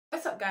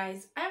What's up,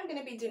 guys? I'm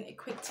gonna be doing a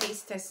quick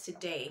taste test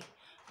today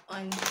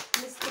on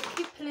Mr.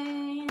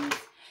 Kipling.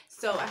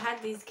 So I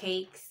had these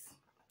cakes.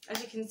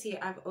 As you can see,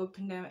 I've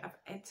opened them, I've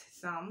ate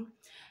some,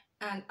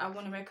 and I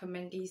want to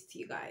recommend these to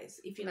you guys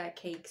if you like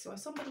cakes or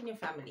somebody in your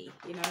family,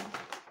 you know.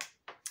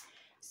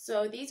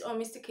 So these are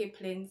Mr.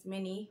 Kipling's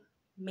mini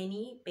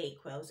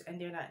bakewells, and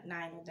there are like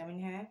 9 of them in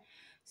here.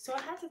 So I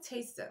had to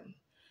taste them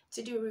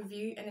to do a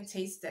review and a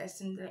taste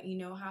test and let you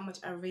know how much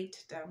I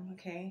rate them.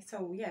 Okay,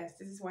 so yes,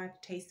 this is why I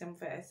have to taste them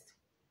first.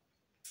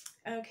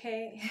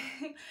 Okay.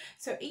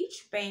 So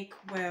each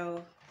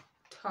bakewell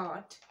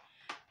tart,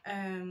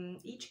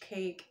 each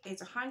cake is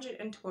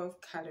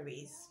 112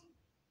 calories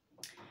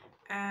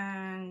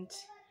and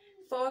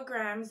 4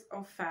 grams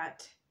of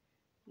fat,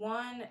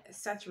 1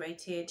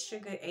 saturated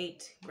sugar,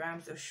 8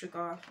 grams of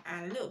sugar,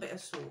 and a little bit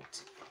of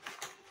salt.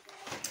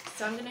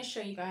 So I'm going to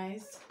show you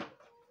guys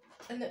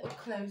a little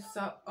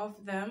close-up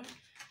of them.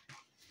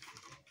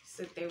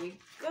 So there we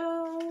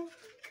go.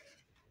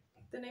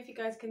 Don't know if you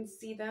guys can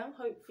see them.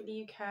 Hopefully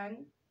you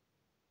can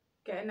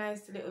get a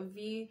nice little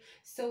view.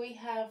 So we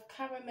have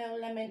caramel,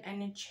 lemon,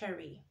 and a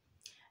cherry.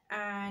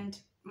 And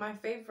my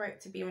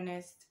favorite, to be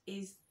honest,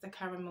 is the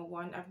caramel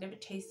one. I've never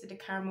tasted the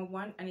caramel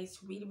one, and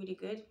it's really, really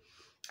good.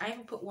 I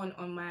even put one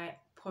on my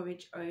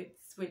porridge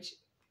oats, which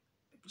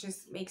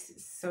just makes it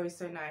so,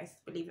 so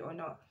nice, believe it or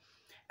not.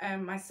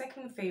 My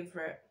second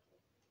favorite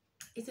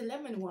is the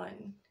lemon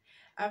one.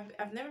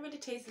 I've never really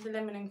tasted the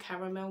lemon and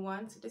caramel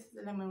one. So this is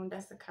the lemon one,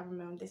 that's the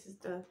caramel, and this is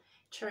the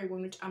cherry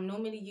one, which I'm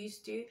normally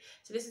used to.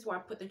 So this is why I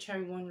put the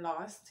cherry one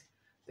last,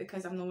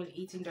 because I'm normally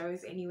eating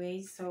those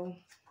anyways. So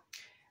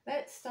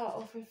let's start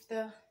off with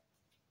the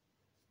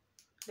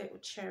little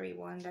cherry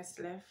one that's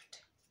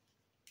left.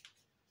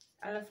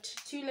 I love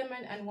 2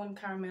 lemon and 1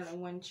 caramel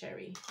and 1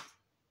 cherry.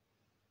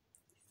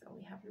 So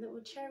we have a little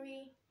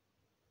cherry.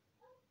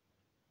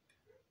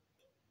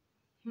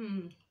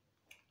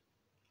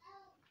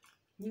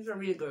 These are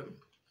really good.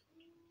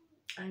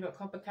 I got a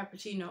cup of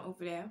cappuccino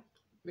over there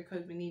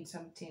because we need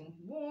something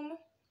warm.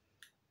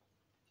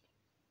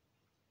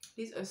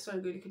 These are so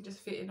good. You can just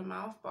fit in the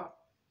mouth, but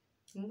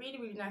really,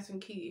 really nice and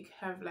cute. You can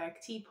have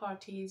like tea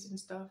parties and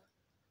stuff.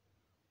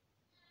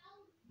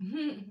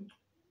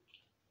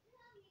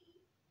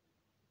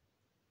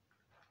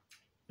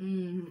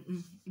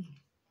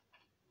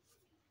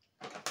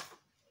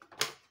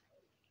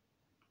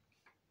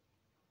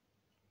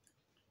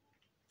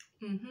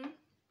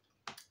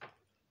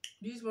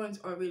 These ones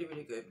are really,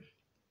 really good.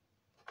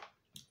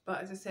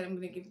 But as I said, I'm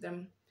going to give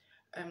them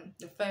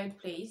the 3rd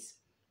place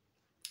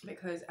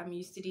because I'm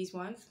used to these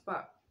ones.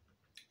 But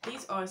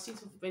these are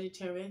suitable for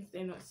vegetarians.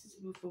 They're not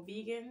suitable for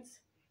vegans.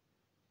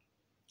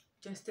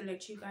 Just to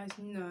let you guys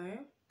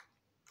know.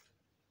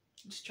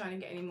 I'm just trying to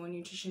get any more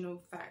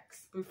nutritional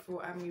facts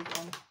before I move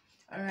on.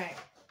 Alright.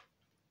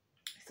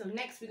 So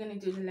next we're going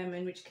to do the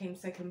lemon, which came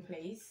 2nd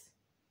place.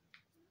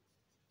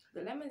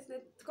 The lemons,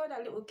 they've got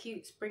that little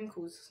cute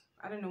sprinkles.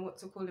 I don't know what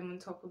to call them on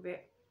top of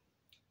it.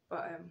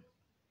 But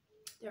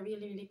they're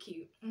really, really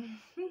cute. I'm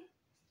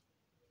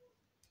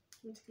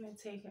just going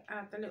to take it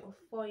out the little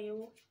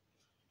foil.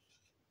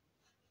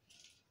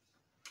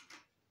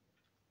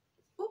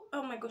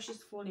 Oh my gosh,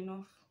 it's falling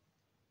off.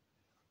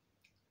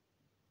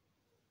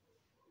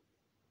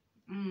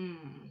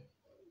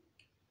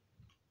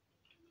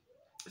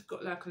 It's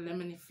got like a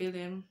lemony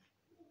filling.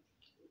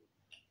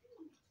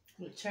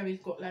 The cherry's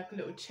got like a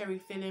little cherry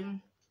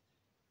filling.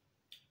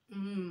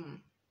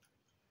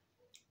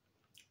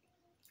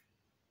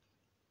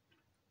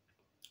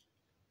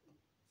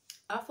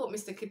 I thought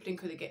Mr. Kipling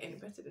couldn't get any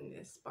better than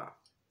this, but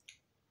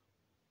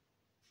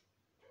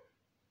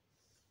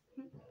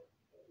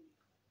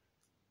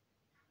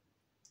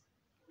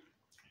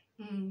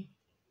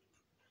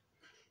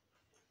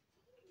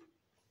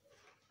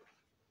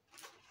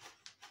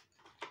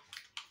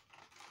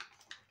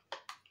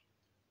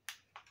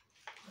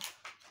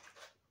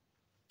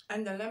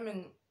and the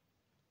lemon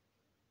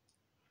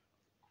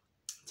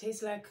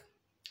tastes like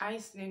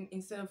icing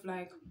instead of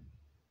like,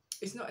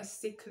 it's not a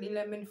sickly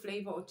lemon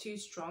flavor or too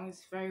strong.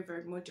 It's very,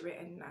 very moderate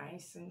and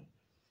nice and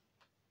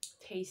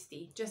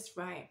tasty, just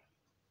right.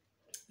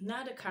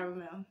 Now the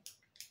caramel,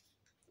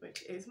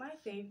 which is my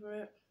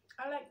favorite.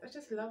 I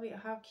just love it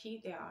how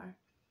cute they are.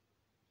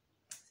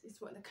 This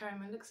is what the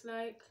caramel looks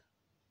like.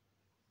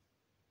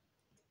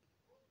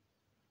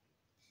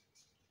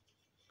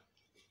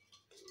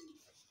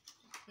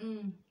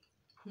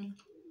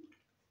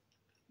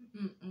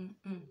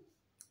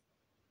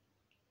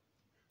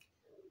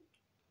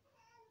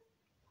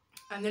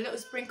 And the little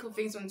sprinkle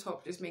things on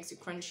top just makes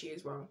it crunchy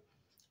as well.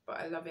 But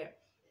I love it.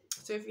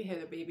 So if you hear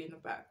the baby in the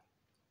back,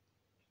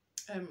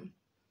 that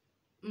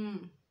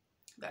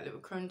little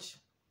crunch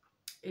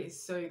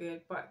is so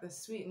good. But the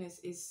sweetness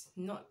is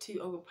not too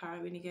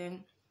overpowering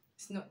again.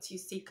 It's not too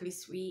sickly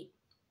sweet.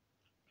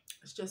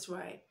 It's just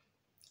right.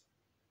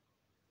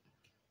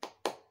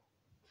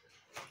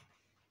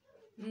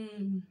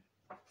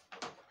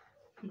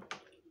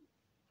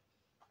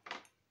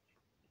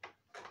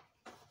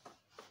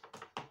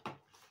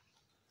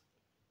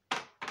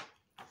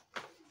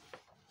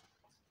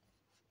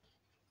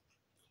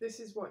 this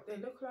is what they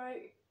look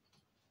like.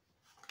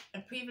 I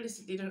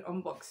previously did an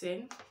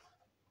unboxing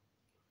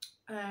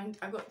and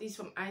I got these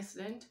from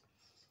Iceland.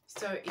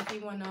 So if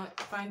you want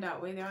to find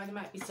out where they are, they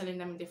might be selling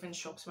them in different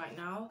shops right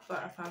now,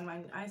 but I found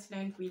mine in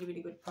Iceland,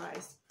 really good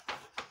price.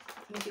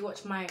 And if you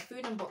watch my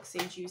food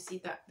unboxings, you see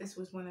that this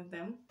was one of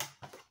them.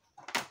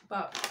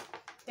 But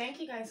thank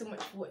you guys so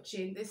much for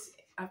watching. This,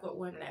 I've got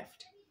one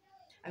left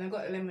and I've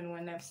got a lemon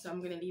one left, so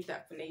I'm going to leave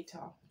that for later,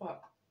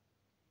 but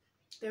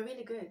they're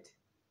really good.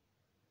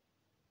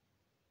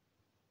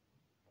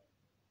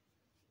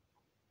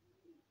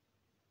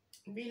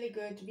 Really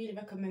good, really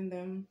recommend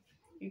them.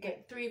 You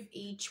get 3 of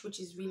each, which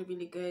is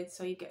really good,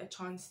 so you get a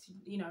chance to,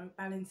 you know,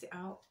 balance it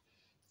out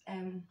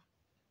and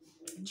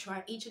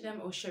try each of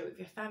them or share it with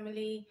your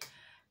family.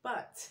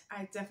 But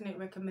I definitely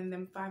recommend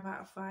them. 5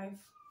 out of 5.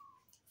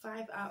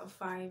 5 out of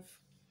 5.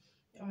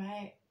 All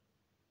right,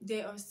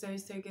 they are so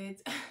good.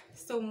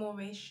 So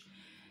Moorish,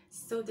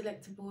 so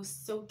delectable,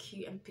 so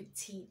cute and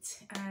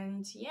petite.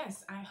 And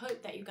yes, I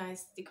hope that you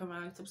guys stick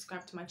around,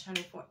 subscribe to my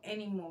channel for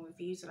any more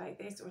reviews like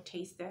this or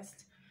taste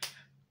test.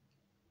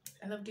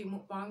 I love doing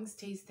mukbangs,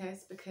 taste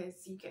tests,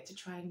 because you get to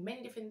try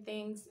many different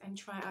things and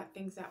try out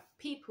things that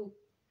people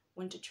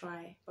want to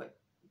try but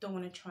don't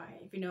want to try,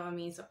 if you know what I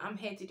mean. So I'm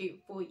here to do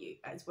it for you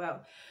as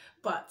well.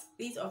 But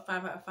these are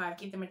 5 out of 5.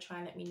 Give them a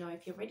try. Let me know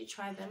if you've already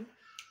tried them.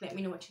 Let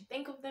me know what you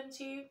think of them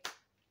too.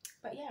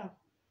 But yeah,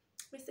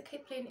 Mr.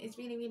 Kipling is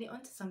really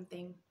onto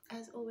something.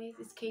 As always,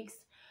 his cakes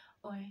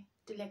are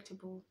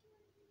delectable.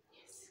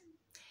 Yes.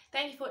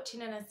 Thank you for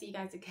watching and I'll see you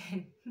guys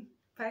again.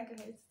 Bye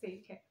guys.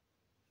 Take care.